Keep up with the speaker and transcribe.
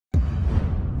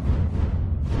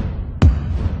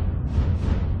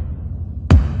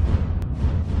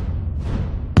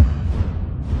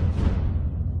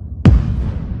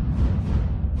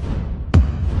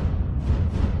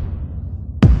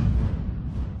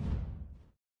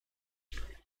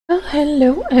Well,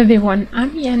 hello everyone,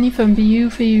 I'm Yanni from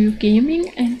VU4U Gaming,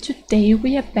 and today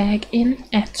we are back in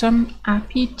Atom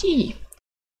RPG.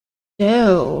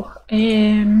 So,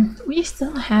 we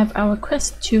still have our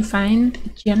quest to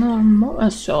find General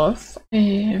Morozov,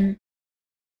 and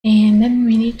then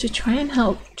we need to try and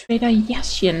help Trader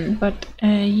Yashin, but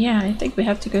yeah, I think we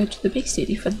have to go to the big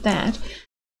city for that.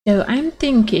 So I'm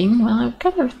thinking, well, I'm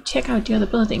gonna check out the other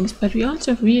buildings, but we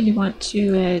also really want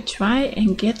to try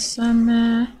and get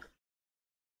some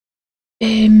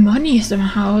money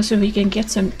somehow, so we can get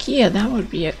some gear. That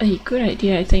would be a good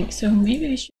idea, I think. So maybe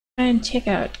we should try and check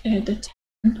out the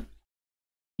town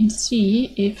and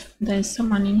see if there's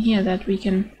someone in here that we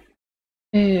can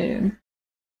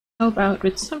help out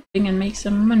with something and make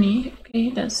some money. Okay,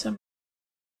 there's some.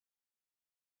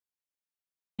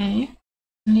 Okay,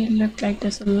 it looks like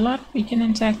there's a lot we can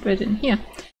interact with in here.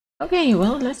 Okay,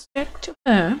 well, let's talk to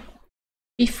her.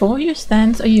 Before you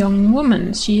stands a young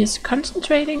woman. She is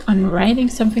concentrating on writing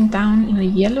something down in a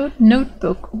yellow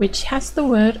notebook which has the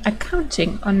word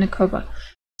accounting on the cover.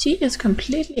 She is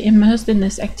completely immersed in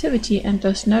this activity and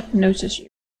does not notice you.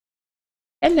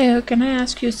 Hello, can I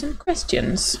ask you some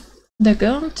questions? The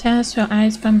girl tears her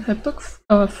eyes from her book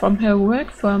or from her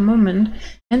work for a moment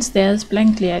and stares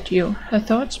blankly at you. Her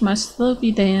thoughts must still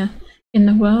be there in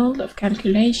the world of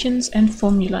calculations and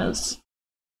formulas.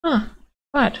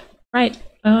 What? Right.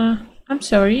 I'm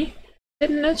sorry.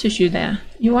 Didn't notice you there.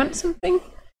 You want something?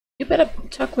 You better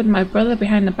talk with my brother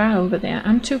behind the bar over there.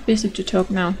 I'm too busy to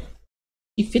talk now.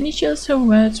 She finishes her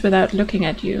words without looking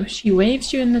at you. She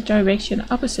waves you in the direction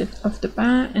opposite of the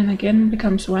bar and again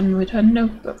becomes one with her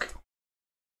notebook.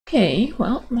 Okay,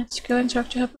 well, let's go and talk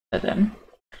to her brother then.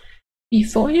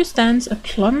 Before you stands a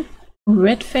plump,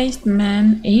 red-faced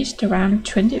man aged around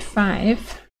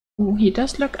 25. Ooh, he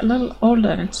does look a little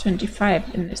older than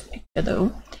 25 in this picture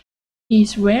though.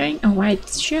 He's wearing a white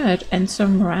shirt and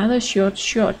some rather short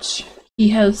shorts. He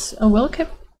has a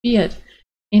well-kept beard.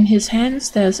 In his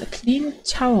hands there's a clean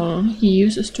towel he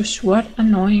uses to swat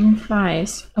annoying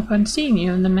flies. Upon seeing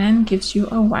you, the man gives you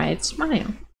a wide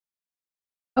smile.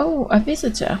 Oh, a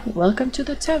visitor. Welcome to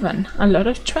the tavern. A lot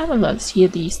of travelers here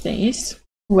these days.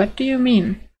 What do you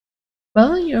mean?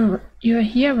 Well, you're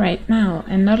here right now,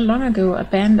 and not long ago a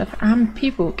band of armed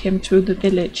people came through the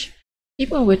village.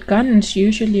 People with guns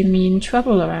usually mean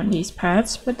trouble around these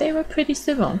parts, but they were pretty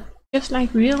civil, just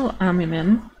like real army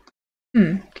men.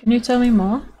 Can you tell me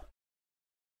more?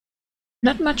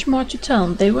 Not much more to tell.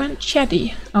 They weren't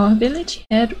chatty. Our village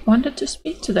head wanted to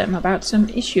speak to them about some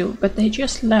issue, but they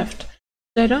just left,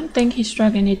 so I don't think he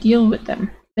struck any deal with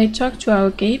them. They talked to our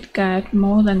gate guard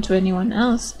more than to anyone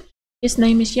else. His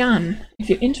name is Jan. If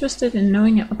you're interested in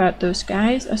knowing about those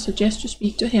guys, I suggest you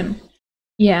speak to him.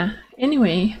 Yeah,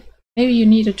 anyway, maybe you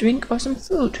need a drink or some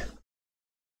food.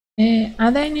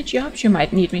 Are there any jobs you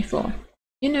might need me for?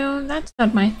 You know, that's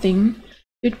not my thing.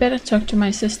 You'd better talk to my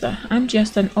sister. I'm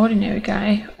just an ordinary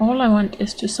guy. All I want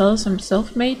is to sell some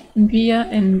self-made beer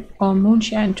or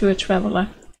moonshine to a traveler.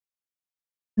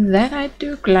 That I'd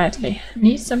do gladly.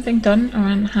 Need something done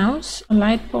around the house? A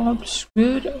light bulb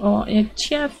screwed or a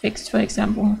chair fixed, for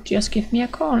example. Just give me a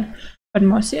call. But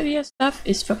more serious stuff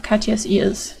is for Katya's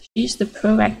ears. She's the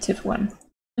proactive one.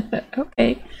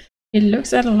 Okay. It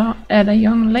looks at a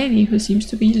young lady who seems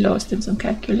to be lost in some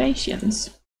calculations.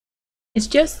 It's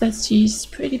just that she's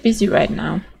pretty busy right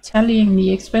now. Tallying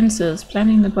the expenses,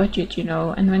 planning the budget, you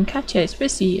know. And when Katya is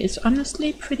busy, it's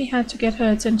honestly pretty hard to get her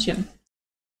attention.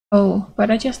 Oh, but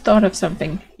I just thought of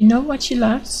something. You know what she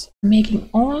loves? Making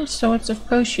all sorts of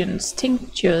potions,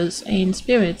 tinctures, and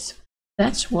spirits.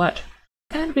 That's what.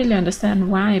 Can't really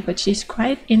understand why, but she's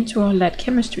quite into all that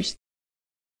chemistry stuff.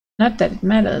 Not that it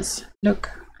matters. Look,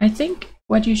 I think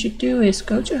what you should do is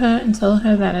go to her and tell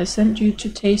her that I sent you to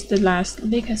taste the last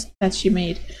liquor that she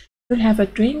made. You'll have a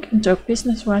drink and talk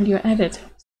business while you're at it.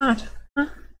 Smart, huh?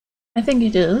 I think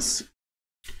it is.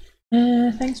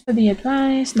 Thanks for the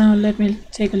advice. Now let me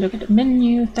take a look at the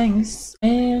menu. Thanks.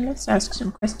 Let's ask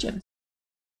some questions.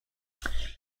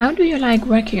 How do you like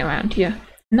working around here?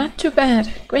 Not too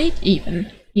bad. Great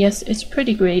even. Yes, it's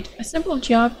pretty great. A simple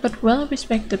job, but well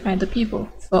respected by the people,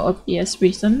 for obvious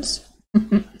reasons.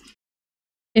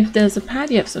 If there's a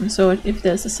party of some sort, if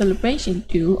there's a celebration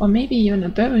due, or maybe even a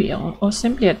burial, or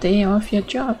simply a day off your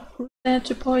job, who's there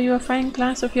to pour you a fine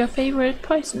glass of your favorite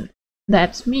poison?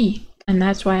 That's me. And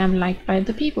that's why I'm liked by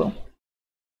the people.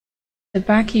 The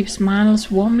barkeep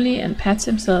smiles warmly and pats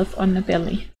himself on the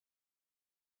belly.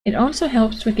 It also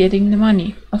helps with getting the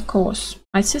money, of course.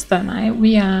 My sister and I,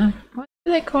 we are, what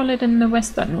do they call it in the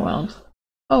Western world?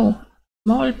 Oh,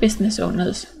 small business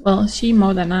owners. Well, she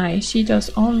more than I. She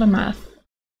does all the math.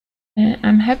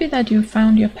 I'm happy that you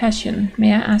found your passion.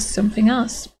 May I ask something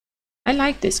else? I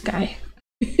like this guy.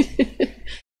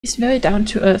 He's very down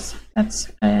to earth.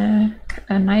 That's a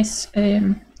nice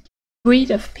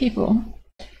breed of people.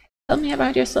 Tell me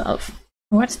about yourself.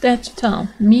 What's there to tell?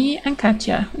 Me and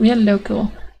Katja, we are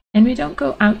local, and we don't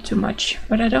go out too much,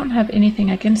 but I don't have anything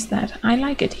against that. I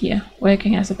like it here,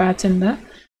 working as a bartender.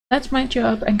 That's my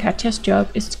job, and Katja's job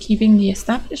is keeping the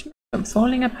establishment from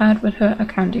falling apart with her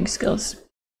accounting skills.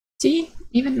 See,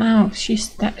 even now,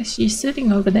 she's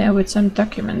sitting over there with some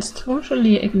documents,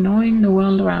 totally ignoring the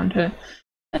world around her.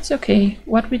 That's okay.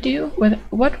 What would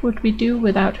we do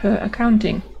without her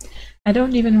accounting? I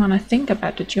don't even want to think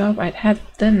about the job I'd have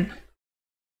then.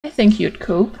 I think you'd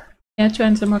cope. Care to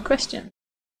answer more questions?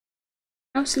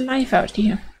 How's life out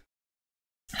here?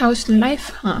 How's life,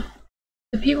 huh?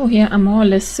 The people here are more or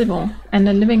less civil, and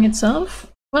the living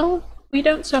itself? Well, we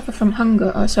don't suffer from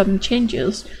hunger or sudden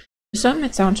changes. To some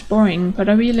it sounds boring, but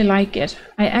I really like it.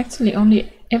 I actually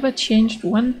only ever changed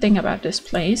one thing about this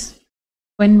place.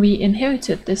 When we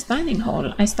inherited this dining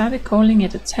hall, I started calling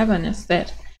it a tavern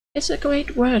instead. It's a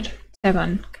great word,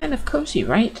 tavern. Kind of cozy,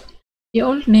 right? The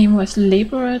old name was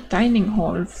Laborer Dining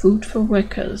Hall, Food for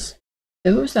Workers.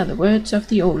 Those are the words of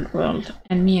the old world,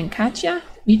 and me and Katja,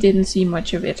 we didn't see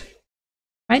much of it.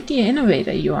 Quite the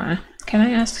innovator you are. Can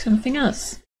I ask something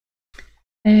else?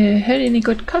 Heard any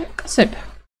good gossip?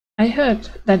 I heard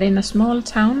that in a small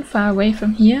town far away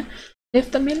from here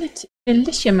lived a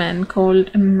militiaman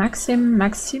called Maxim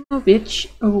Maximovich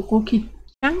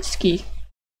Rokitansky.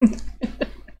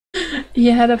 He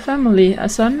had a family, a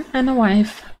son and a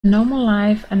wife, a normal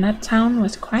life, and that town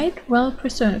was quite well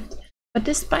preserved. But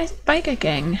this biker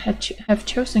gang have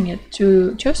chosen it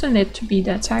to be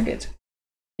their target.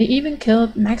 They even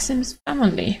killed Maxim's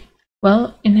family.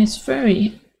 Well, in his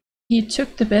fury, he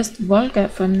took the best Volga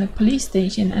from the police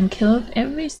station and killed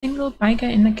every single biker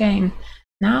in the gang.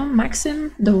 Now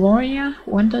Maxim, the warrior,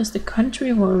 wanders the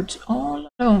country roads all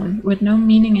alone with no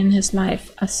meaning in his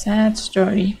life. A sad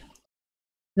story.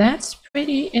 That's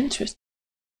pretty interesting.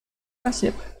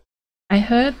 Gossip. I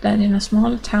heard that in a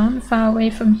small town far away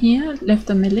from here lived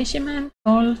a militiaman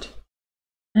called...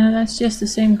 Now that's just the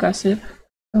same gossip.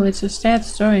 So it's a sad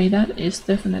story, that is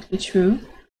definitely true.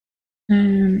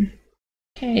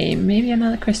 Okay, maybe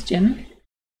another question.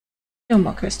 No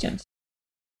more questions.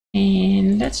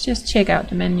 And let's just check out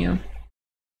the menu.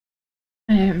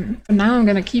 For now I'm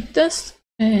gonna keep this.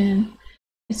 And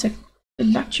it's a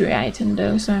luxury item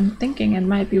though, so I'm thinking it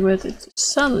might be worth it to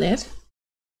sell it.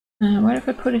 What if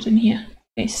I put it in here?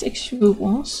 Okay, 6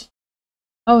 rubles.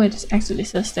 Oh, it actually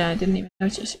says there, I didn't even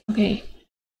notice. Okay.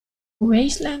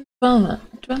 Wasteland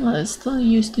dwellers still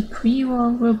use the pre-war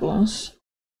rubles.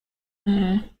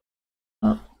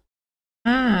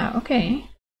 Okay.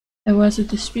 There was a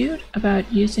dispute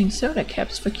about using soda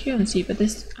caps for currency, but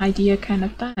this idea kind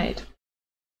of died.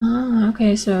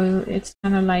 Okay, so it's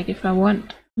kind of like if I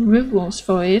want rubles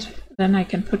for it, then I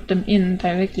can put them in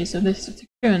directly, so this is the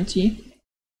currency.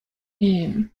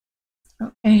 Okay,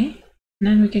 and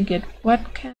then we can get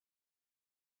what can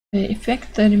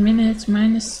effect 30 minutes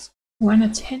minus 1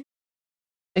 attention,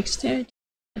 dexterity,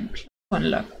 and +1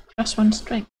 luck, +1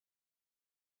 strength.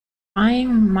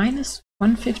 Flying minus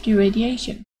 150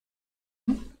 radiation.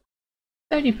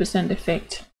 30%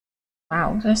 effect.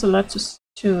 Wow, there's a lot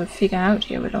to figure out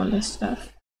here with all this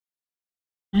stuff.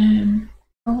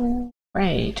 Oh,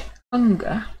 right,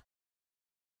 hunger.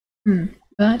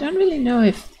 But I don't really know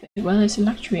if, well, it's a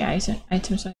luxury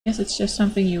item, so I guess it's just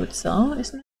something you would sell,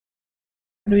 isn't it?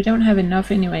 But we don't have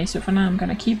enough anyway, so for now I'm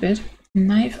gonna keep it.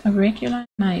 Knife, a regular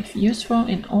knife, useful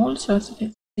in all sorts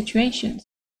of situations.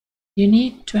 You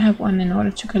need to have one in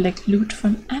order to collect loot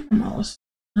from animals.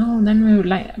 Oh, then we would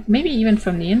like, maybe even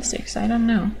from the insects, I don't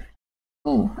know.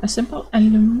 Oh, a simple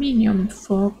aluminium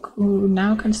fork,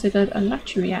 now considered a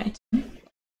luxury item.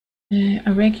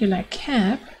 A regular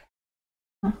cap.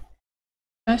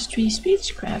 Plus 3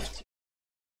 speechcraft.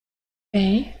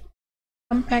 Okay.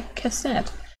 Compact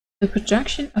cassette. The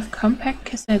production of compact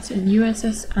cassettes in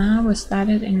USSR was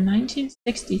started in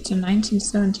 1960 to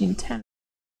 1910.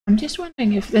 I'm just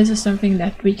wondering if this is something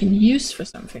that we can use for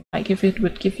something, like if it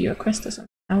would give you a quest or something.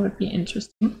 That would be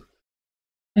interesting.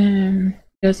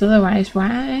 Because otherwise,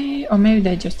 why? Or maybe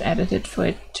they just added it for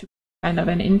it to kind of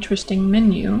an interesting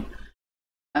menu.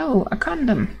 Oh, a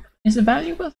condom. Is a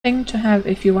valuable thing to have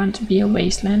if you want to be a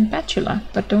wasteland bachelor,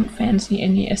 but don't fancy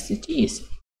any STDs.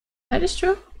 That is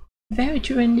true. Very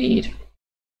true indeed.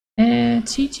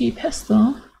 TT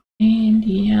pistol. And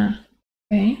yeah.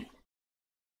 Okay.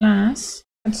 Glass.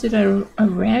 Consider a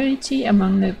rarity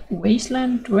among the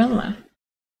wasteland dweller.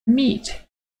 Meat.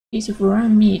 Piece of raw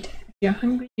meat. you're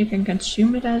hungry, you can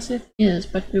consume it as it is,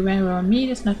 but beware, raw meat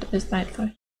is not the best diet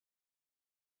for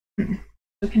you.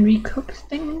 So can we cook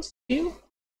things too?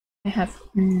 I have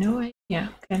no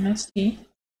idea. Okay, let's see.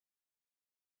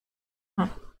 Oh.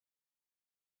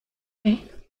 Okay.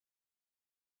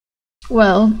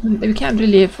 Well, we can't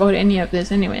really afford any of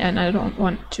this anyway, and I don't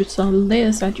want to sell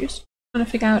this. I just want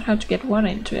to figure out how to get water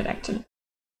into it, actually.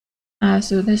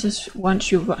 So this is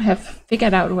once you have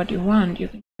figured out what you want, you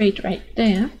can trade right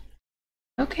there.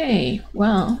 Okay,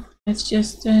 well, let's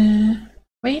just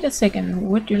wait a second.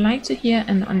 Would you like to hear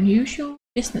an unusual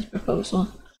business proposal?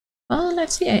 Well,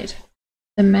 let's hear it.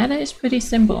 The matter is pretty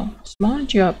simple. Small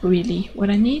job, really. What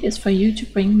I need is for you to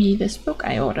bring me this book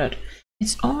I ordered.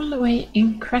 It's all the way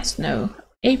in Krasno.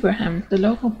 Abraham, the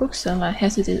local bookseller,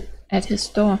 has it at his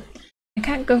store. I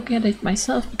can't go get it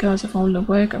myself because of all the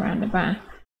work around the bar.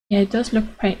 Yeah, it does look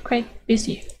quite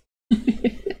busy.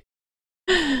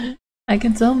 I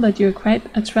can tell that you're quite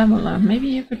a traveler. Maybe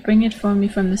you could bring it for me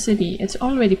from the city. It's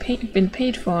already been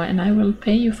paid for, and I will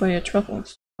pay you for your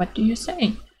troubles. What do you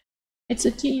say? It's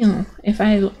a deal. If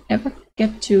I'll ever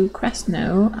get to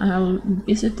Krasno, I'll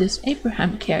visit this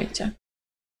Abraham character.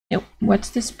 Now, what's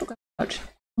this book about?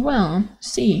 Well,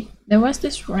 see, there was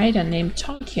this writer named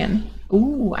Tolkien.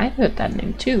 Ooh, I've heard that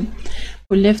name too.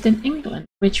 Who lived in England,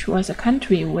 which was a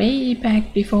country way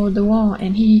back before the war,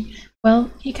 and he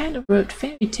kind of wrote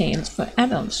fairy tales for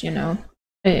adults, you know.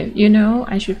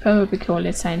 I should probably call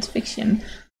it science fiction,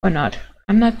 or not.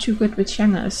 I'm not too good with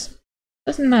genres.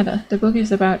 Doesn't matter, the book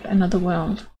is about another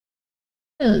world.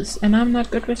 It is, and I'm not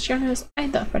good with genres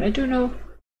either, but I do know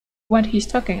what he's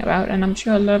talking about, and I'm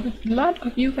sure a lot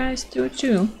of you guys do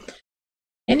too.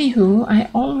 Anywho, I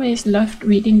always loved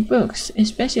reading books,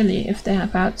 especially if they're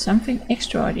about something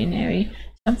extraordinary,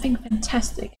 something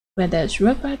fantastic, where there's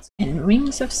robots and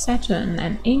rings of Saturn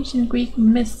and ancient Greek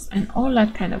myths and all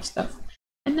that kind of stuff.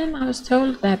 And then I was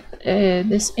told that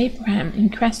this Abraham in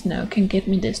Krasno can get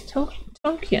me this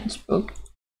Tolkien's book,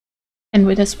 and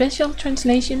with a special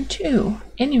translation too.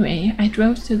 Anyway, I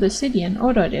drove to the city and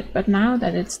ordered it, but now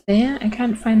that it's there, I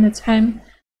can't find the time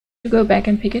to go back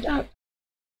and pick it up.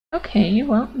 Okay,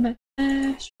 well,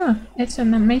 sure, it's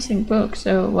an amazing book.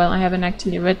 So, well, I haven't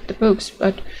actually read the books,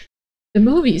 but the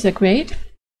movies are great.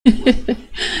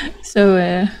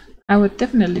 So I would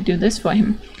definitely do this for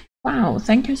him. Wow,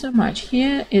 thank you so much.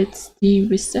 Here it's the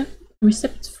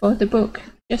receipt for the book.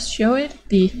 Just show it,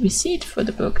 the receipt for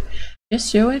the book.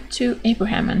 Just show it to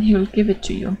Abraham and he will give it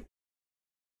to you.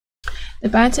 The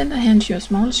bartender hands you a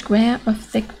small square of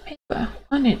thick paper.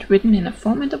 On it, written in a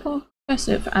formidable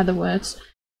cursive, are the words,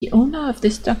 "The owner of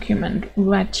this document,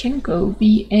 Radchenko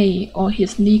VA, or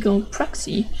his legal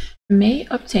proxy, may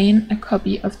obtain a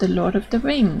copy of The Lord of the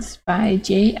Rings by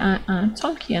J.R.R.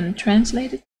 Tolkien,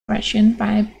 translated to Russian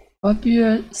by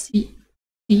Baldur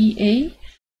C.A.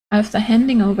 after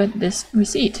handing over this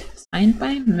receipt, signed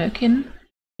by Mirkin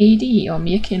AD or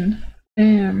Mirkin."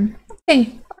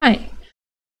 Okay, bye.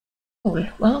 Cool.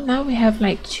 Well, now we have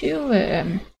like two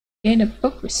gain a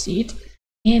book receipt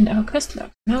and our quest log.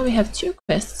 Now we have two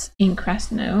quests in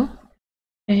Krasno.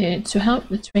 To help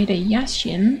the trader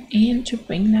Yashin and to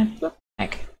bring that book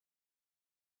back.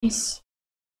 Nice.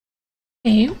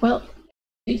 Okay, well,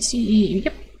 let's see.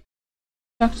 Yep.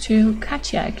 Talk to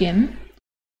Katya again.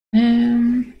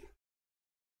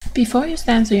 Before you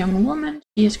stands a young woman.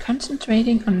 She is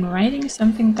concentrating on writing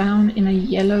something down in a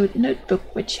yellow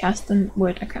notebook which has the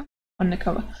word account on the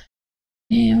cover.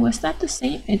 Was that the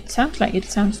same? It sounds like it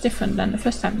sounds different than the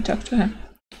first time I talked to her.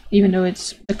 Even though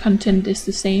the content is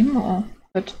the same,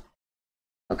 but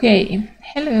okay.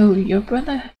 Hello, your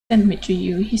brother sent me to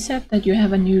you. He said that you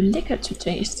have a new liquor to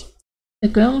taste. The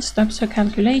girl stops her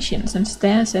calculations and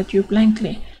stares at you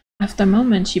blankly. After a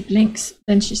moment she blinks,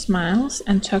 then she smiles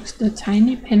and tucks the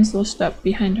tiny pencil stub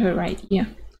behind her right ear.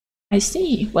 I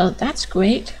see. Well, that's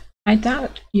great. I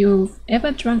doubt you've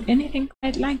ever drunk anything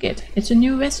quite like it. It's a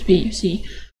new recipe, you see.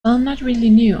 Well, not really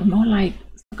new, more like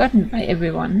forgotten by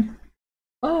everyone.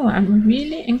 Oh, I'm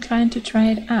really inclined to try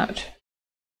it out.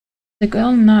 The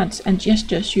girl nods and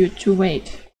gestures you to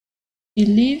wait. She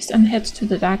leaves and heads to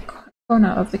the dark corner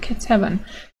of the tavern.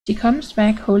 She comes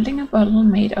back holding a bottle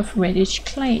made of reddish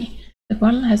clay. The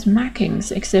bottle has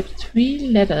markings except 3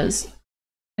 letters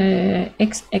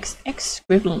XXX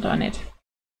scribbled on it.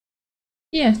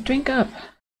 Here, drink up.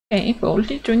 Okay,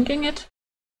 boldly drinking it.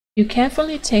 You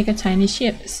carefully take a tiny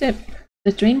sip.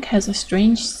 The drink has a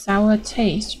strange sour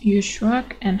taste. You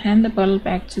shrug and hand the bottle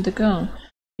back to the girl.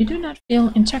 You do not feel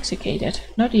intoxicated,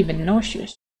 not even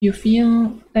nauseous. You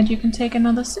feel that you can take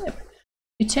another sip.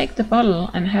 You take the bottle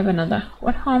and have another.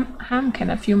 What harm can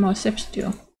a few more sips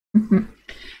do?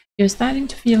 You You're starting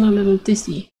to feel a little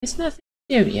dizzy. It's nothing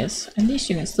serious. At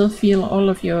least you can still feel all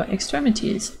of your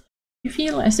extremities. You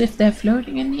feel as if they're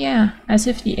floating in the air, as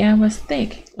if the air was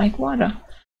thick, like water.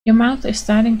 Your mouth is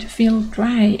starting to feel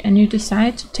dry, and you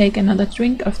decide to take another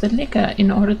drink of the liquor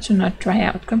in order to not dry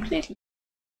out completely.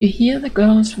 You hear the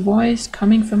girl's voice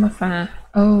coming from afar.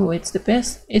 Oh, it's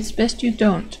best you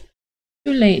don't.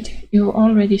 Too late, you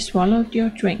already swallowed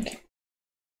your drink.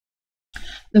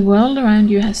 The world around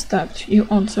you has stopped. You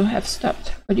also have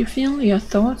stopped, but you feel your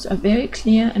thoughts are very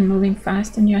clear and moving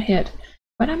fast in your head.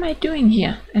 What am I doing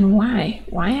here, and why?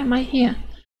 Why am I here?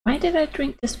 Why did I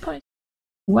drink this poison?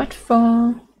 What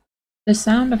for? The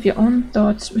sound of your own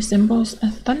thoughts resembles a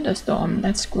thunderstorm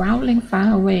that's growling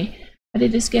far away, but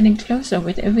it is getting closer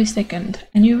with every second,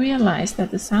 and you realize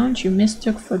that the sounds you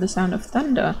mistook for the sound of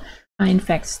thunder are in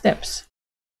fact steps.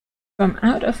 From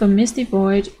out of a misty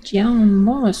void, General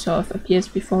Morozov appears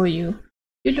before you.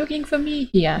 "You're looking for me?"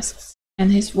 he asks,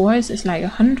 and his voice is like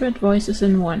 100 voices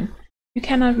in one. You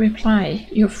cannot reply.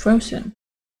 You're frozen.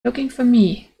 "Looking for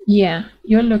me? Yeah,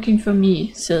 you're looking for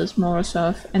me," says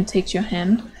Morozov and takes your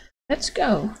hand. "Let's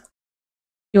go."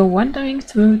 You're wandering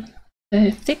through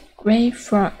the thick grey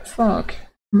fog.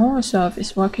 Morozov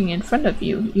is walking in front of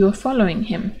you. You are following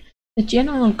him. The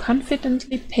general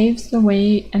confidently paves the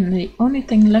way, and the only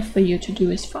thing left for you to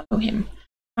do is follow him.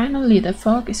 Finally, the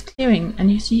fog is clearing, and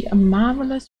you see a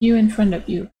marvelous view in front of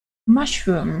you.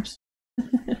 Mushrooms.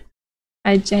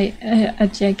 A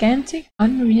gigantic,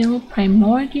 unreal,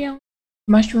 primordial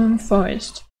mushroom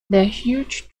forest. Their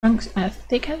huge trunks are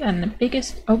thicker than the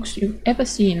biggest oaks you've ever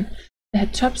seen. Their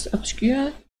tops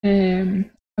obscure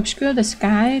the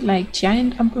sky like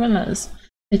giant umbrellas.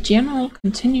 The general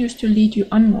continues to lead you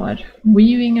onward,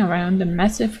 weaving around the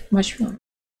massive mushroom.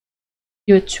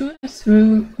 Your tour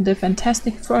through the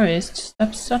fantastic forest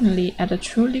stops suddenly at a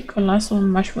truly colossal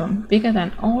mushroom, bigger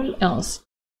than all else.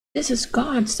 "This is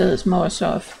God," says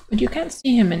Morozov, but you can't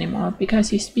see him anymore because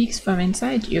he speaks from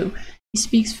inside you. He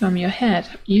speaks from your head,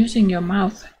 using your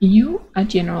mouth. You are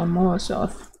General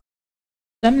Morozov.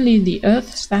 Suddenly the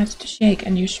earth starts to shake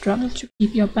and you struggle to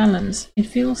keep your balance.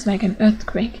 It feels like an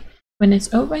earthquake. When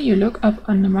it's over, you look up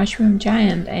on the mushroom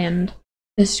giant and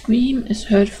the scream is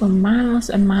heard for miles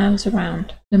and miles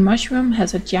around. The mushroom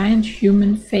has a giant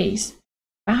human face.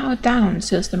 "Bow down,"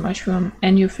 says the mushroom,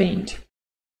 and you faint.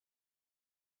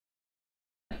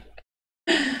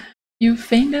 You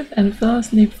fainted and fell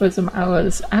asleep for some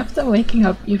hours. After waking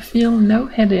up, you feel no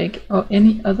headache or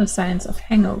any other signs of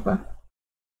hangover.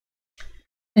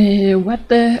 What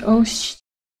the? Oh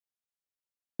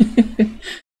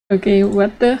Okay,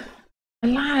 what the?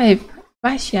 Alive!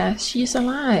 Vasya, she's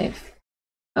alive!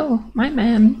 Oh, my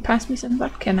man, pass me some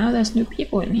vodka, now there's new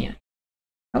people in here.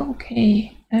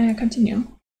 Okay,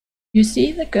 continue. You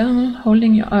see the girl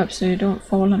holding you up so you don't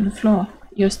fall on the floor.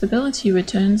 Your stability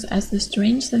returns as the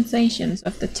strange sensations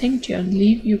of the tincture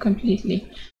leave you completely.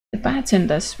 The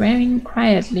bartender, swearing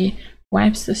quietly,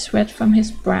 wipes the sweat from his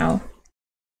brow.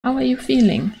 "How are you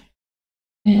feeling?"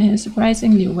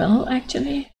 Surprisingly well,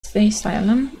 actually. Stay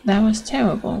silent. That was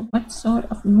terrible. What sort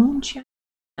of moonshine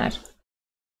is that?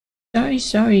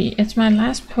 Sorry, it's my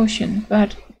last potion,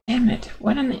 but damn it,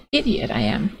 what an idiot I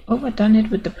am. Overdone it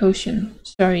with the potion.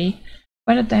 Sorry.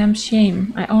 What a damn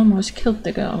shame. I almost killed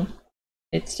the girl.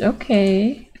 It's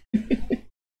okay.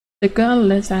 The girl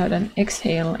lets out an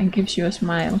exhale and gives you a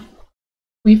smile.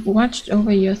 "We've watched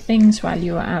over your things while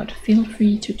you were out. Feel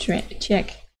free to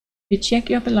check. You check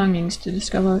your belongings to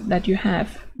discover that you have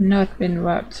not been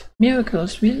robbed.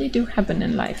 Miracles really do happen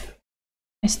in life.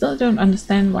 I still don't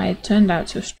understand why it turned out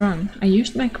so strong. I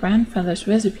used my grandfather's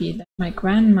recipe that my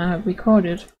grandma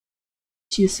recorded,"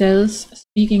 she says,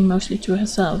 speaking mostly to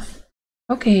herself.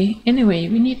 "Okay, anyway,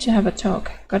 we need to have a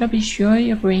talk. Gotta be sure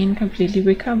your brain completely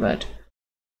recovered."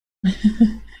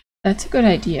 "That's a good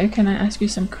idea. Can I ask you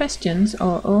some questions?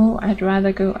 Or, oh, I'd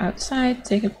rather go outside,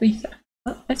 take a breather."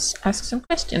 "Well, let's ask some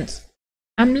questions.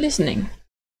 I'm listening.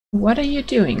 What are you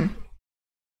doing?"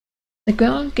 The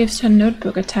girl gives her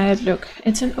notebook a tired look.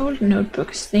 It's an old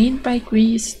notebook, stained by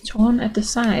grease, torn at the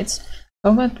sides,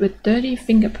 covered with dirty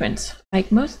fingerprints.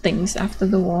 Like most things after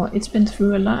the war, it's been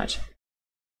through a lot.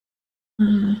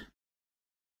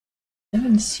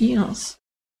 7 seals.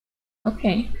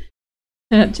 Okay.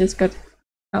 Just got...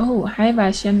 Oh, hi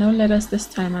Vasya, no letters this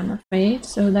time, I'm afraid.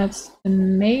 So that's the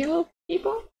male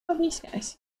people? Or these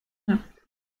guys? No.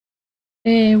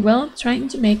 Well, trying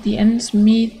to make the ends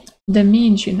meet the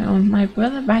means, you know. My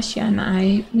brother Vasya and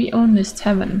I, we own this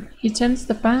tavern. He tends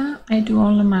the bar, I do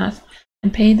all the math,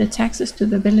 and pay the taxes to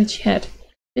the village head.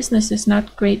 Business is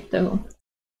not great though.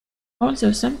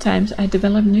 Also, sometimes I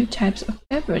develop new types of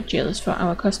beverages for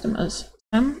our customers.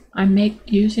 Some I make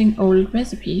using old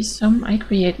recipes, some I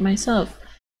create myself.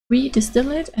 We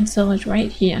distill it and sell it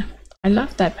right here. I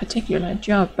love that particular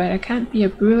job, but I can't be a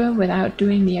brewer without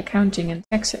doing the accounting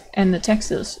and the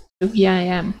taxes, so here I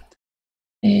am.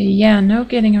 Yeah, no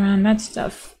getting around that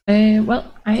stuff.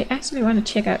 Well, I actually want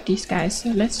to check out these guys, so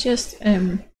let's just,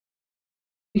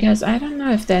 because I don't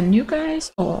know if they're new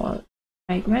guys or,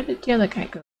 like, where did the other guy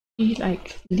go? He,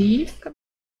 like, leave?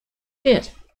 Did.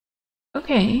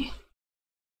 Okay.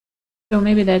 So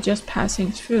maybe they're just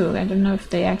passing through. I don't know if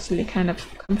they actually kind of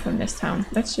come from this town.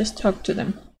 Let's just talk to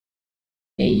them.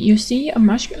 Okay, you see a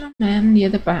muscular man near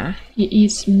the bar. He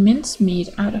eats mincemeat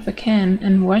out of a can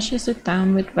and washes it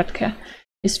down with vodka.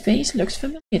 His face looks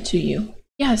familiar to you.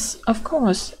 Yes, of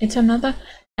course. It's another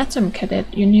Atom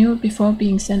cadet you knew before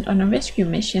being sent on a rescue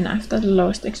mission after the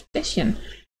lost expedition.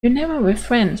 You never were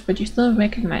friends, but you still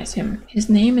recognize him. His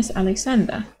name is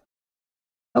Alexander.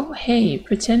 Oh hey,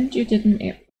 pretend you didn't.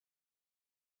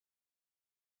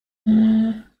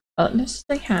 Well, let's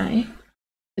say hi.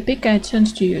 The big guy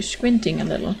turns to you, squinting a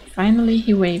little. Finally,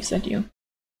 he waves at you.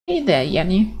 Hey there,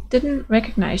 Yanni. Didn't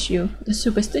recognize you. The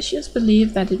superstitious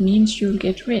believe that it means you'll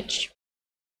get rich.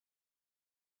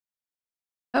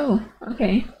 Oh,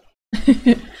 okay.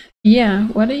 Yeah,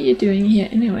 what are you doing here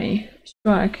anyway?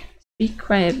 Struck. Speak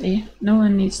quietly. No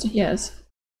one needs to hear us.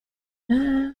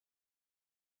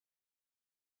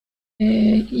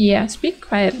 Yeah, speak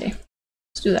quietly.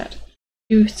 Let's do that.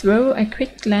 You throw a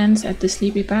quick glance at the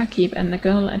sleepy barkeep and the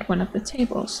girl at one of the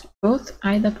tables. Both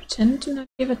either pretend to not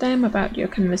give a damn about your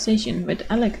conversation with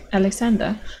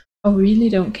Alexander, or really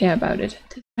don't care about it.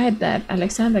 Despite that,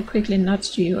 Alexander quickly nods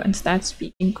to you and starts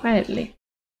speaking quietly.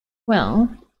 Well,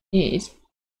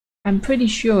 I'm pretty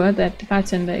sure that the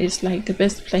bartender is like the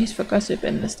best place for gossip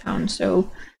in this town,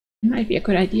 so it might be a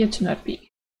good idea to not be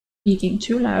speaking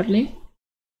too loudly.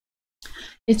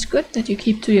 It's good that you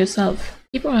keep to yourself.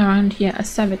 People around here are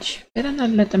savage. Better not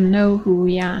let them know who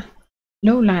we are.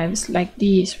 Lowlives like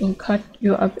these will cut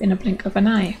you up in a blink of an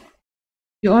eye.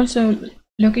 You're also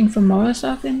looking for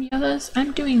Morozov and the others?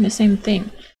 I'm doing the same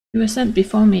thing. You were sent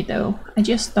before me, though. I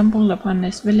just stumbled upon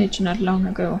this village not long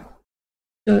ago.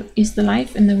 So, is the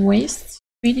life in the wastes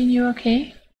treating you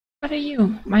okay? What are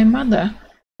you? My mother?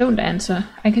 Don't answer.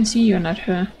 I can see you're not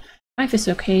her. Life is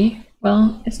okay.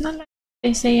 Well, it's not like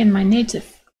they say in my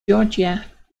native Georgia.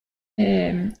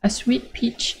 A sweet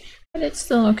peach, but it's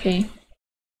still okay.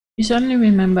 You suddenly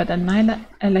remember that neither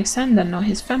Alexander nor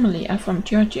his family are from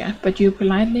Georgia, but you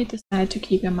politely decide to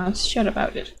keep your mouth shut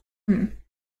about it.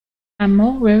 I'm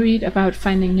more worried about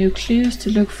finding new clues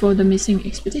to look for the missing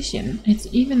expedition. It's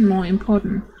even more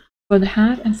important for the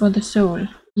heart and for the soul.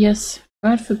 Yes,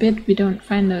 God forbid we don't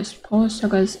find those poor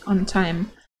suckers on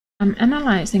time. I'm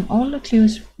analyzing all the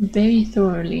clues very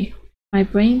thoroughly. My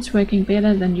brain's working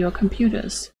better than your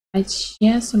computer's. I'd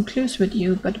share some clues with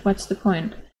you, but what's the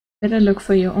point? Better look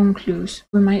for your own clues.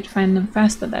 We might find them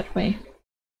faster that way.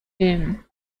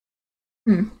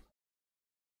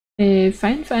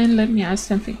 Fine, let me ask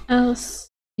something else.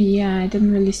 Yeah, I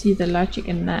didn't really see the logic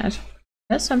in that.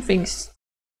 There's something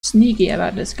sneaky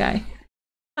about this guy.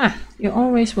 Ah, you're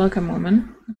always welcome,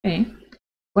 woman. Okay.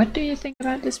 What do you think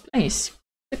about this place?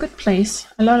 It's a good place.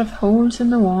 A lot of holes in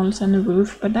the walls and the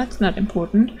roof, but that's not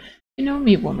important. You know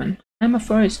me, woman. I'm a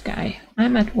forest guy.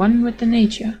 I'm at one with the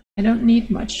nature. I don't need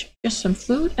much, just some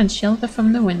food and shelter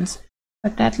from the winds.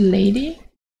 But that lady?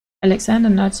 Alexander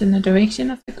nods in the direction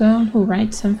of the girl who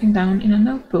writes something down in a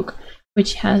notebook,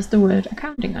 which has the word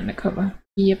accounting on the cover.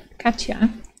 Yep, Katya.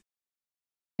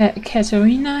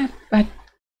 Katerina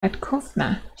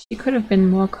Batkovna. She could have been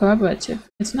more cooperative.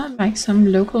 It's not like some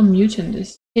local mutant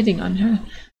is hitting on her.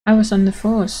 I was on the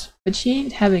force, but she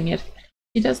ain't having it.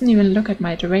 She doesn't even look at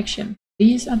my direction.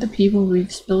 These are the people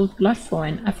we've spilled blood for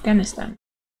in Afghanistan.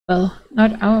 Well,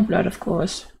 not our blood, of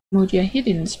course.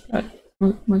 Mujahideen's blood.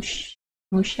 Mujahideen's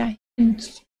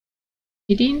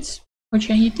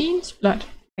blood.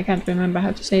 I can't remember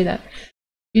how to say that.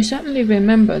 You certainly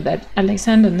remember that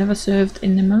Alexander never served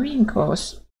in the Marine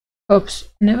Corps,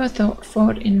 never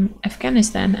fought in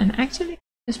Afghanistan, and actually got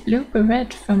his blue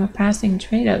beret from a passing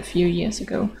trader a few years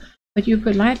ago, but you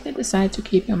politely decide to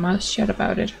keep your mouth shut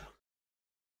about it.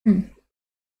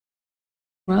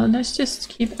 Well, let's just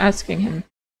keep asking him,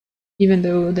 even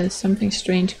though there's something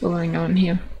strange going on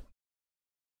here.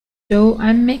 So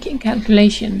I'm making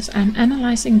calculations, I'm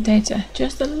analyzing data,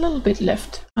 just a little bit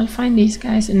left. I'll find these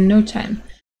guys in no time.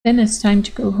 Then it's time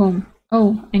to go home.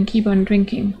 Oh, and keep on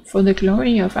drinking, for the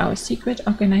glory of our secret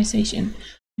organization.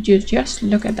 Would you just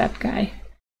look at that guy?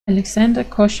 Alexander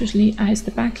cautiously eyes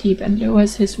the barkeep and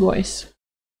lowers his voice.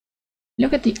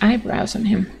 Look at the eyebrows on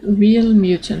him. Real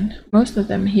mutant. Most of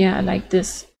them here are like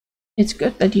this. It's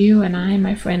good that you and I,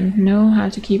 my friend, know how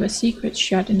to keep a secret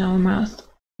shut in our mouth,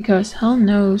 because hell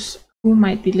knows who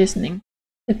might be listening.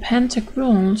 The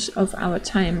pantagruels of our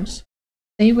times.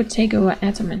 They would take over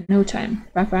Atom in no time.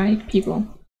 Bye-bye, people.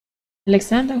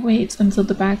 Alexander waits until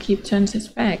the barkeep turns his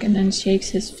back and then shakes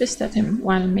his fist at him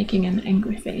while making an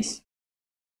angry face.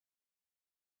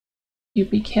 You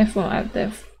be careful out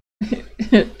there,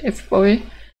 F-boy.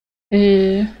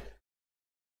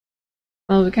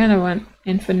 Well, we kind of want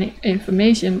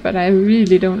information, but I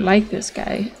really don't like this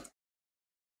guy.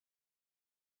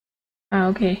 Ah,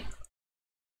 okay.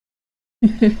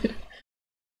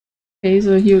 Okay,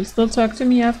 so he'll still talk to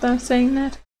me after saying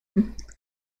that?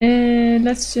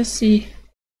 Let's just see.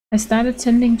 I started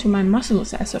tending to my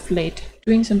muscles as of late,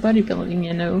 doing some bodybuilding,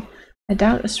 you know. I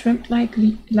doubt a shrimp like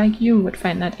you would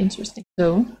find that interesting,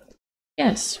 though.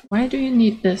 Yes, why do you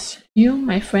need this? You,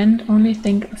 my friend, only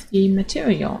think of the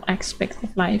material aspect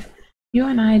of life. You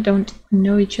and I don't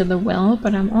know each other well,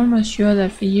 but I'm almost sure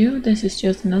that for you, this is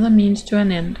just another means to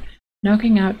an end.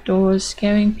 Knocking out doors,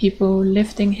 scaring people,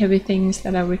 lifting heavy things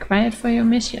that are required for your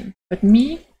mission. But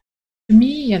me? To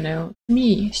me, you know,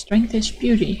 strength is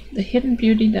beauty. The hidden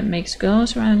beauty that makes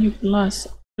girls around you blush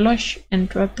and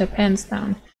drop their pants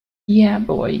down. Yeah,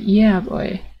 boy, yeah,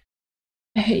 boy.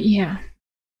 Yeah.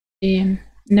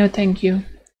 No thank you.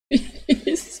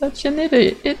 He's such an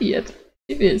idiot.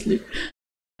 Seriously.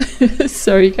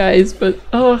 Sorry guys, but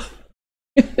oh.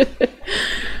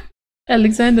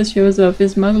 Alexander shows off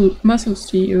his muscles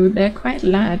to you. They're quite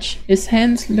large. His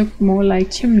hands look more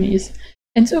like chimneys.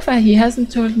 And so far he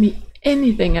hasn't told me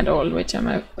anything at all, which I'm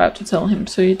about to tell him,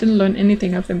 so he didn't learn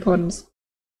anything of importance.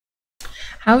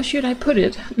 How should I put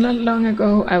it? Not long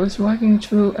ago I was walking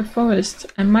through a forest.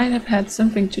 I might have had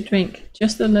something to drink,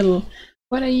 just a little.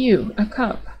 What are you? A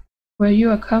cop? Were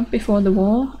you a cop before the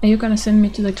war? Are you gonna send me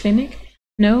to the clinic?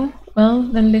 No? Well,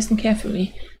 then listen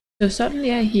carefully. So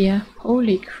suddenly I hear,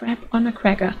 holy crap on a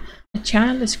cracker, a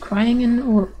child is crying in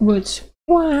the woods.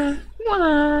 Wah!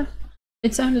 Wah!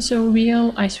 It sounded so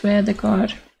real, I swear to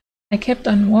God. I kept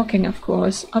on walking, of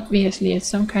course. Obviously it's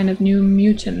some kind of new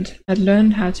mutant that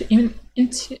learned how to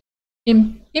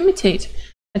imitate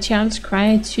a child's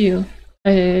cry to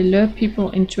lure people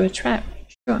into a trap.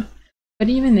 Sure. But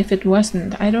even if it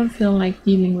wasn't, I don't feel like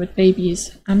dealing with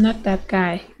babies. I'm not that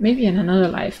guy. Maybe in another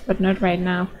life, but not right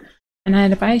now. And I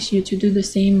advise you to do the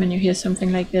same when you hear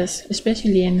something like this,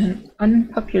 especially in an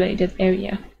unpopulated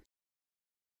area.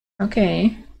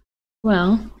 Okay.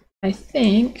 Well, I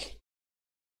think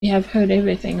we have heard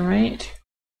everything, right?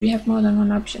 We have more than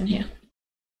one option here.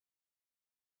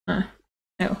 No.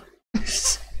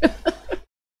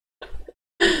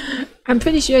 I'm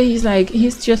pretty sure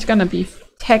he's just gonna be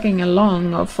tagging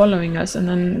along or following us, and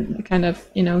then kind of,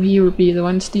 you know, he will be the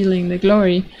one stealing the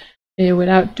glory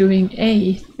without doing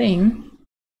a thing.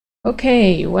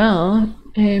 Okay, well,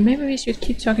 maybe we should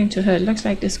keep talking to her. It looks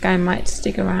like this guy might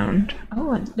stick around.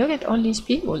 Oh, and look at all these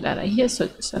people that are here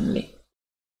suddenly.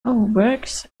 Oh,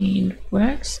 works and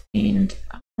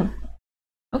oh.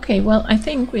 Okay, well, I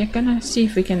think we're gonna see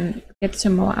if we can get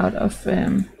some more out of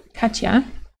Katja.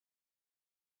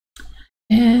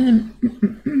 I'm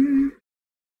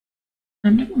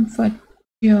looking for a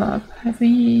job. Have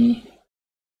we...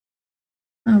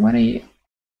 what are you?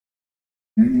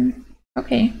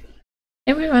 Okay.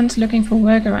 Everyone's looking for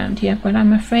work around here, but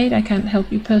I'm afraid I can't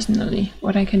help you personally.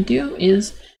 What I can do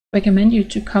is recommend you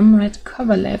to Comrade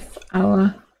Kovalev,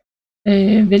 our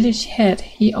village head.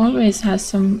 He always has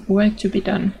some work to be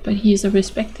done, but he is a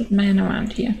respected man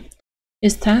around here.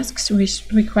 His tasks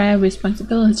require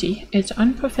responsibility. It's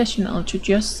unprofessional to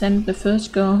just send the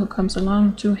first girl who comes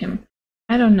along to him.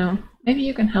 I don't know. Maybe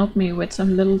you can help me with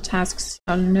some little tasks.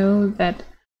 I'll know that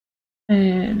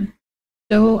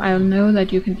I'll know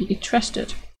that you can be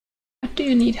trusted. What do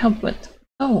you need help with?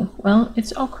 Oh, well,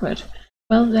 it's awkward.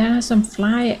 Well, there are some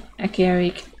fly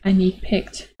agaric I need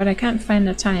picked, but I can't find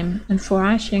the time, and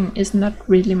foraging is not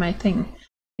really my thing.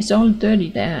 It's all dirty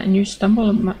there, and you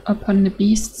stumble upon the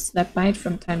beasts that bite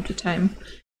from time to time.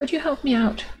 Could you help me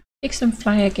out? Pick some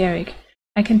fly agaric.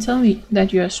 I can tell you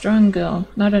that you're a strong girl,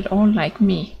 not at all like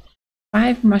me.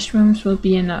 5 mushrooms will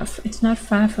be enough. It's not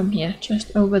far from here,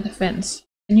 just over the fence.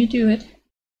 Can you do it?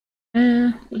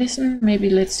 Listen, maybe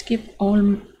let's skip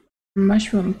all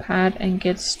mushroom part and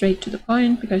get straight to the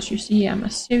point, because you see I'm a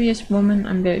serious woman,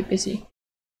 I'm very busy.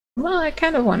 Well, I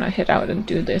kind of want to head out and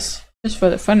do this, just for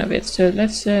the fun of it, so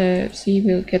let's see,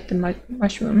 we'll get the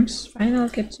mushrooms. Fine, I'll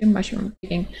get to mushroom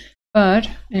picking, but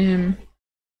I'm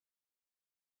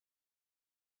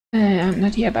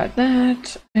not here about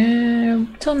that.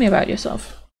 Tell me about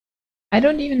yourself. I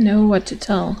don't even know what to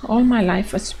tell. All my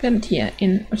life was spent here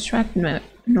in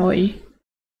Ostratnoy.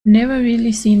 Never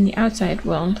really seen the outside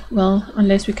world, well,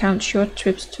 unless we count short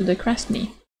trips to the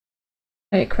Krasny.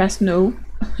 Krasno.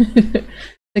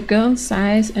 The girl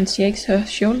sighs and shakes her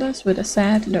shoulders with a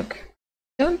sad look.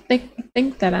 Don't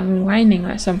think that I'm whining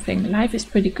or something. Life is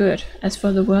pretty good. As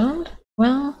for the world,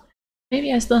 well,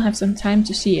 maybe I still have some time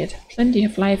to see it. Plenty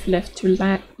of life left to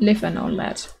live and all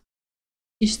that.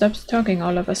 She stops talking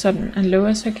all of a sudden and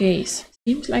lowers her gaze.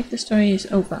 Seems like the story is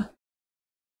over.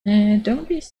 Don't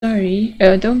be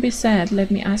sad,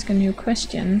 let me ask a new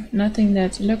question. Nothing there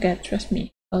to look at, trust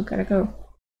me. Well, gotta go.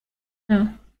 No,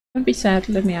 don't be sad,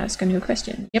 let me ask a new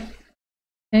question.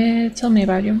 Yep. Tell me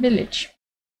about your village.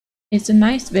 It's a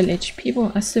nice village,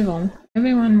 people are civil.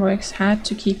 Everyone works hard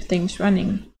to keep things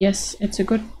running. Yes, it's a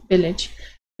good village.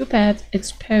 Too bad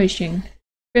it's perishing.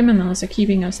 Criminals are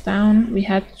keeping us down. We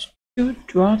had 2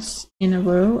 droughts in a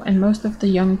row and most of the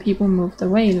young people moved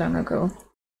away long ago.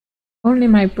 Only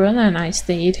my brother and I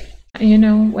stayed. You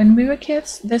know, when we were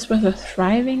kids, this was a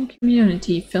thriving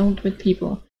community filled with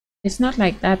people. It's not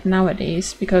like that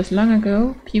nowadays, because long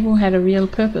ago, people had a real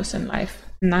purpose in life.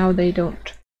 Now they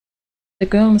don't. The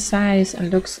girl sighs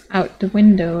and looks out the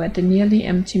window at the nearly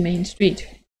empty main street.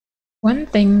 One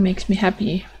thing makes me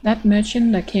happy. That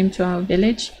merchant that came to our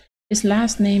village, his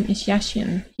last name is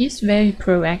Yashin. He's very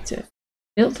proactive.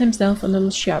 Built himself a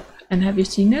little shop, and have you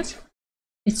seen it?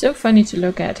 It's so funny to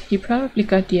look at. He probably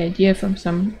got the idea from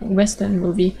some Western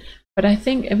movie, but I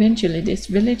think eventually this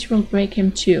village will break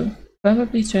him too.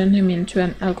 Probably turn him into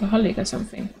an alcoholic or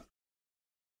something.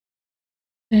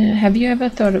 Have you ever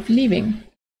thought of leaving?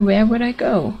 Where would I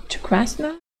go? To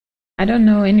Krasna? I don't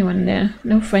know anyone there.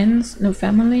 No friends, no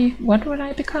family. What would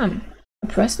I become? A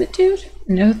prostitute?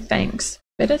 No thanks.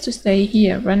 Better to stay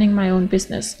here, running my own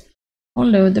business.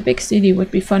 Although the big city would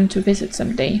be fun to visit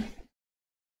someday.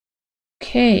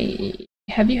 Okay,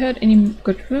 have you heard any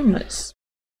good rumors?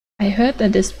 I heard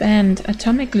that this band,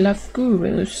 Atomic Love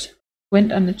Gurus,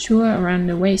 went on a tour around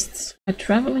the wastes. A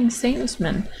traveling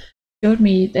salesman showed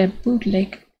me their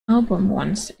bootleg album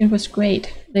once. It was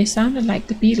great. They sounded like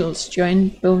the Beatles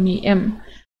joined Boney M.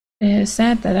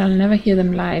 Sad that I'll never hear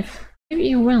them live. Maybe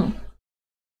you will.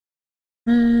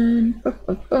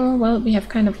 Well, we have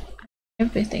kind of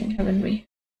everything, haven't we?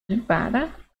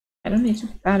 Bada? I don't need to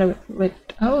bother with.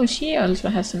 Oh, she also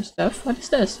has some stuff. What is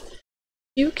this?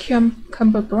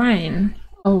 Cucumber brine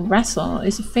or wrestle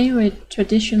is a favorite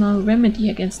traditional remedy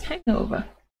against hangover.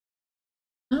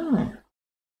 Oh.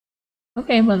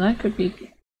 Okay, well that could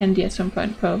be handy at some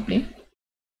point, probably.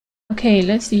 Okay,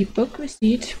 let's see. Book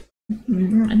receipt.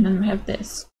 And then we have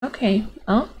this. Okay,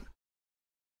 well.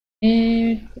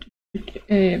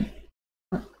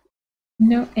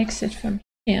 No exit from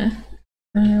here.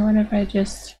 What if I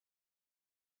just.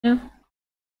 No.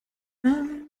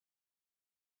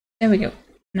 There we go.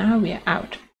 Now we are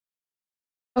out.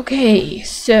 Okay,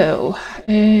 so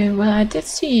well, I did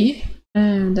see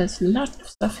there's a lot of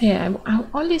stuff here.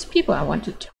 All these people I want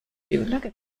to talk to. Look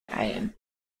at this guy. And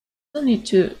still need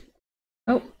to.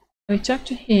 Oh, we talked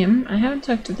to him. I haven't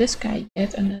talked to this guy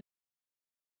yet. And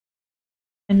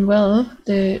well,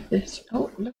 this. Oh,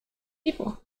 look,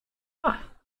 people. Ah.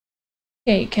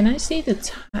 Okay, can I see the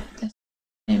time?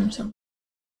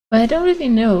 But I don't really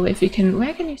know if you can.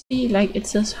 Where can you see? Like it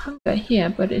says hunger here,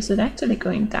 but is it actually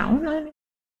going down? I don't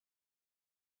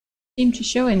seem to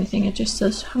show anything. It just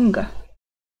says hunger.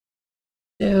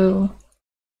 So,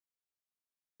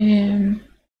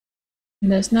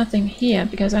 there's nothing here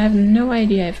because I have no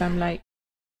idea if I'm like,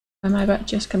 am I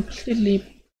just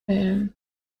completely like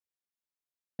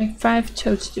 5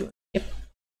 toadstools? Yep,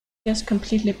 just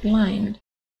completely blind.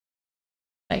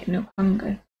 Like no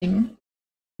hunger thing.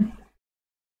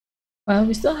 Well,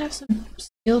 we still have some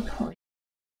skill points.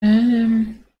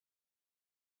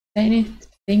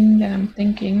 Anything that I'm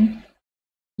thinking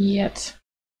yet?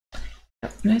 No,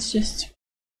 let's just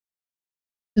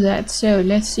do that. So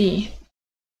let's see.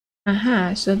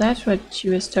 Aha, so that's what she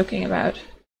was talking about.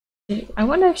 I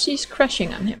wonder if she's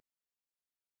crushing on him.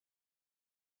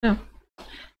 No.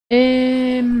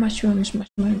 Mushrooms.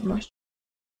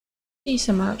 See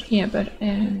some out here, but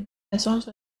there's also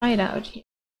a fight out here.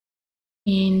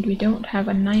 And we don't have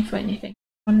a knife or anything.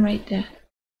 One right there.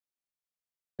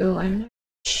 So I'm not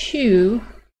too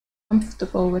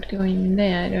comfortable with going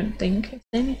there, I don't think. Is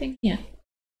there anything here?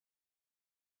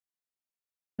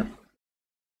 Nope.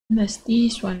 There's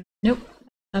these ones. Nope.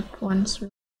 Not ones we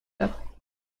picked up.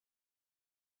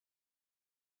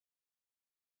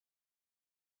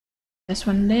 There's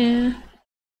one there.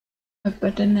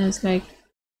 But then there's like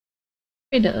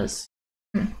critters.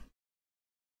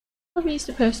 are we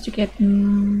supposed to get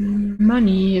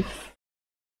money if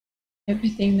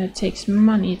everything that takes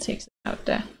money takes it out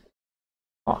there?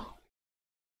 Oh.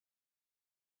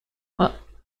 Well,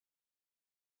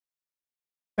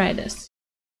 try this.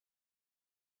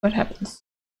 What happens?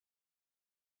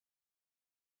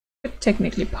 Could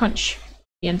technically punch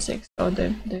the insect or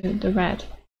the rat.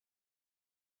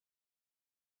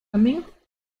 Coming?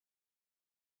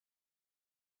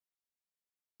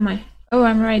 Am I? Oh,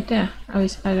 I'm right there. I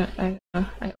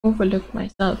overlooked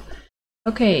myself.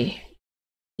 Okay.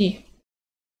 See.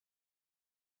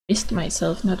 Missed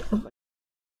myself, not over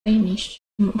Danish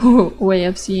way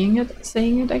of saying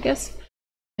it, I guess.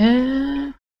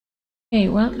 Okay,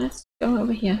 well, let's go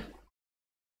over here.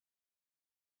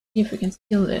 See if we can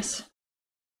steal this.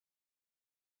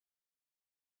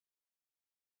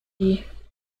 See.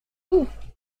 Ooh.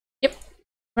 Yep.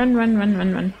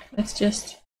 Run. Let's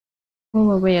just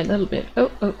move away a little bit.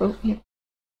 Oh, yep.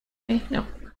 Okay, no.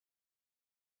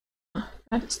 Oh,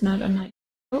 that's not a nice.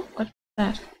 Oh, what's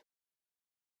that?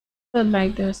 Felt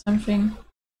like there was something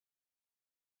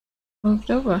moved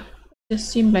over. It just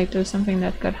seemed like there was something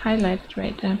that got highlighted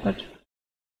right there, but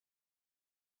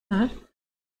not.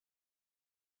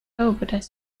 Oh, but there's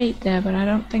a gate there, but I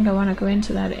don't think I want to go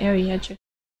into that area just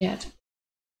yet.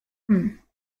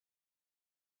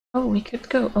 Oh, we could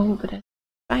go. Oh, but there's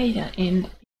a spider in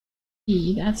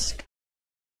B. That's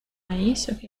nice.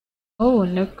 Okay. Oh,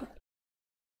 look.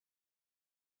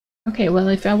 Okay, well,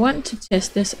 if I want to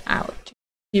test this out,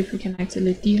 see if we can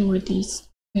actually deal with these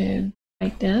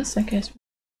like this, I guess.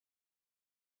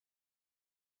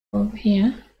 Over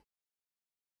here.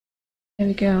 There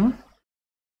we go.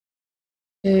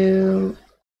 So,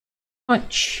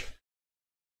 punch.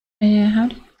 How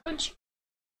do you punch?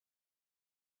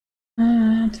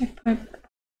 Attack by.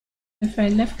 If I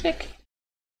left click.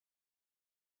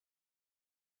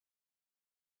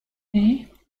 Okay.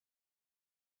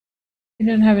 I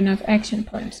don't have enough action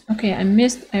points. Okay, I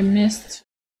missed.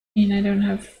 And I don't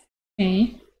have.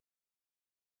 Okay.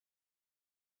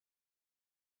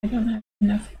 I don't have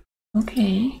enough.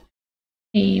 Okay.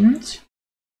 Aimed.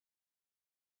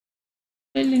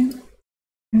 I really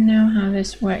know how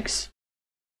this works.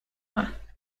 Ah.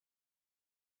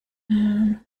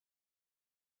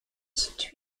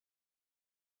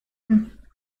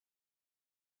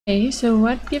 Okay, so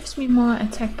what gives me more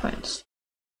attack points?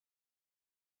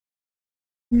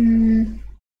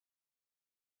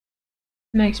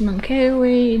 Maximum KO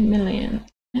weight, million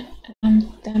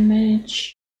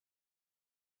damage,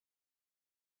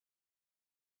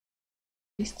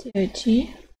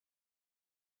 dexterity,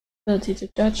 ability to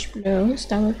dodge blows.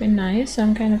 That would be nice. So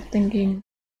I'm kind of thinking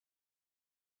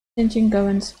changing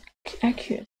governs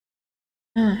accurate.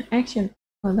 Action.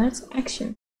 Well, that's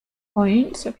action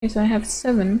points. Okay, so I have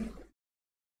 7.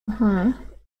 So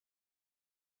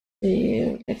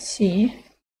let's see.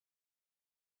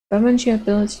 Governs your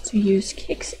ability to use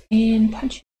kicks and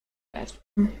punches.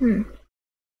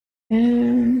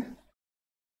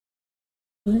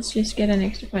 Let's just get an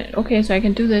extra point. Okay, so I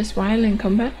can do this while in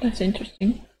combat. That's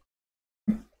interesting.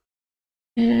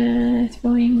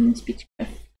 Throwing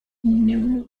speechcraft.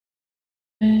 No.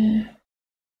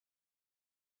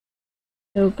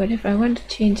 So, but if I want to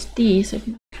change these, it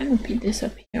might kind of be this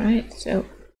up here, right? So,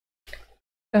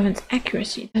 governs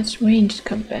accuracy. That's ranged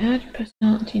combat.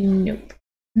 Personality. Nope.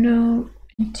 No.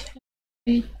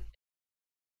 Intelligence.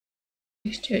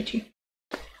 Dexterity.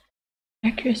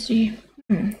 Accuracy.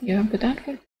 Yeah, but that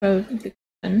would probably be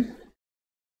fun.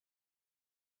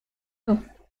 Oh.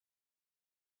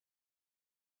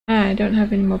 I don't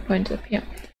have any more points up here.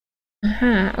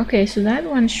 Okay, so that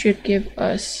one should give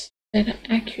us better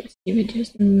accuracy. We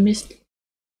just missed.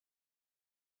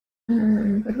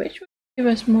 But which one will give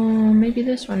us more? Maybe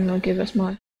this one will give us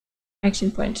more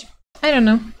action points. I don't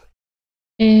know.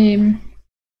 Can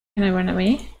I run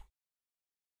away?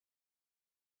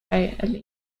 At least.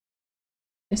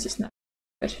 This is not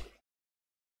good.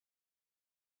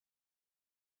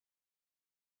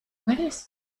 What is?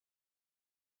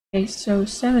 Okay, so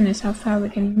 7 is how far we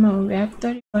can move. We have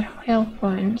 34 health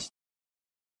points.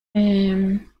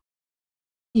 See,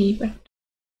 but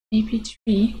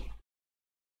AP3.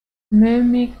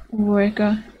 Mermic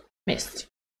worker missed.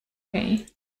 Okay.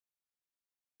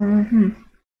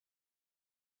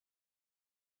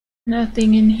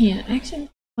 Nothing in here. Action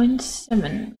point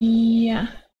 7. Yeah.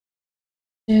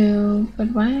 So,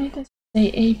 but why does it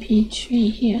say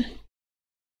AP3 here?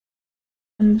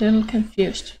 I'm a little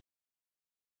confused.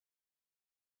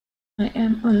 I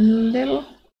am a little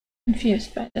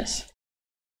confused by this.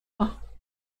 Oh.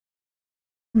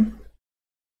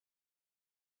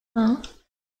 Oh.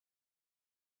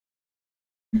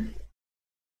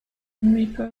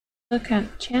 Reaper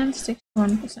can't chance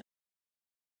 61%.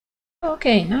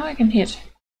 Okay, now I can hit.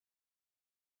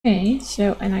 Okay,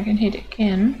 so and I can hit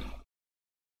again.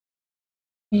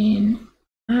 And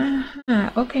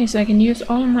okay, so I can use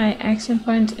all my action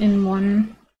points in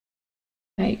one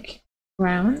like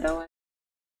round or what?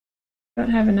 Don't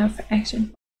have enough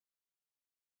action.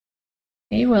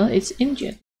 Okay, well it's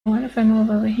injured. What if I move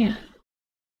over here?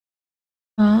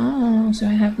 Oh, so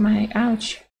I have my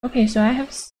ouch. Okay, so I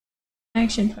have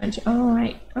action points.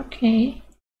 Alright, okay.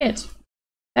 Hit.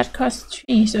 That costs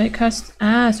 3, so it costs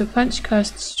so punch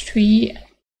costs 3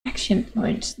 action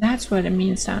points. That's what it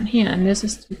means down here, and this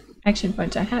is the action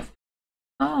points I have.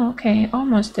 Oh, okay,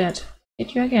 almost dead.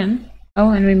 Hit you again.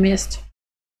 Oh, and we missed.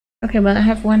 Okay, well I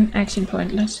have 1 action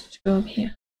point. Let's go over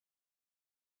here.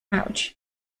 Ouch.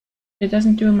 It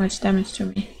doesn't do much damage to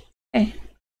me. Okay.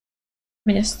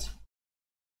 Missed.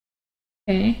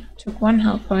 Okay, took 1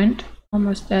 health point.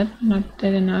 Almost dead, not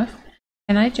dead enough.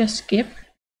 Can I just skip?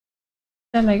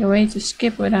 Is there like a way to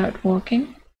skip without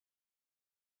walking?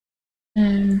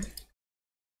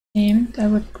 That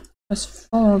would cost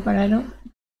 4, but I don't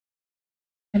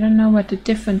know what the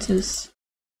difference is.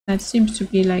 That seems to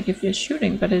be like if you're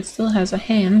shooting, but it still has a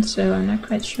hand, so I'm not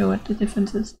quite sure what the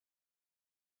difference is.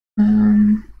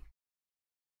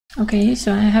 Okay,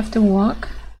 so I have to walk,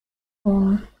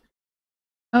 or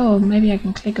oh, maybe I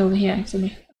can click over here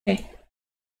actually. Okay,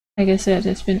 like I said,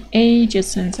 it's been ages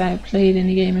since I played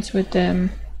any games with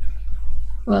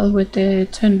with the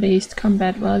turn-based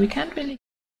combat. Well, we can't really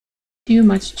do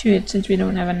much to it since we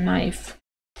don't have a knife.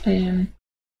 I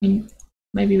mean,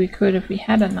 maybe we could if we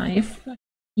had a knife, but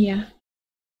yeah.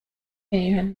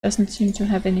 Okay, and it doesn't seem to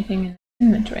have anything in the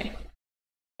inventory.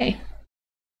 Okay.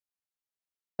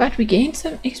 But we gained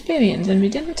some experience and we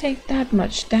didn't take that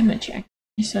much damage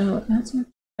actually, so that's not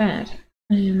bad.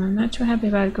 I'm not too happy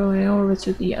about going over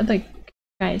to the other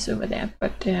guys over there,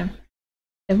 but there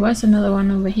was another one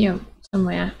over here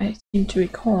somewhere I seem to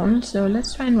recall, so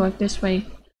let's try and walk this way.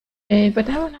 But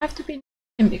that will have to be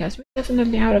time because we're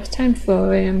definitely out of time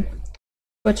for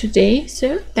today.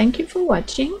 So thank you for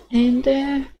watching, and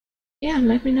yeah,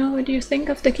 let me know what you think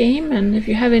of the game and if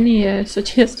you have any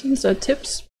suggestions or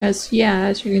tips. As yeah,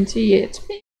 as you can see, it's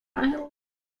been a while to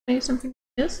play something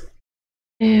like this.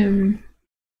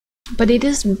 But it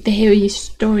is very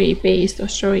story based or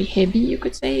story heavy, you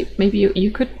could say. Maybe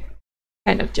you could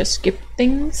kind of just skip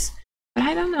things, but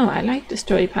I don't know. I like the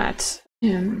story parts.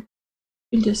 You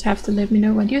just have to let me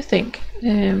know what you think.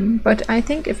 But I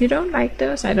think if you don't like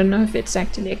those, I don't know if it's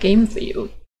actually a game for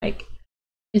you. Like,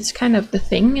 it's kind of the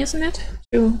thing, isn't it?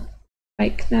 To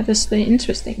like, that is the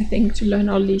interesting thing, to learn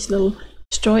all these little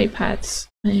story parts.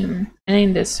 And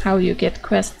in this, how you get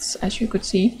quests, as you could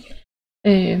see,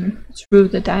 through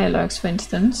the dialogues, for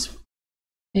instance.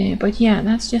 But yeah,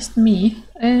 that's just me.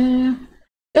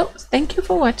 So thank you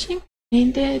for watching,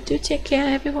 and do take care,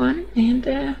 everyone, and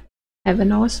have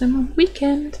an awesome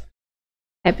weekend.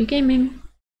 Happy gaming!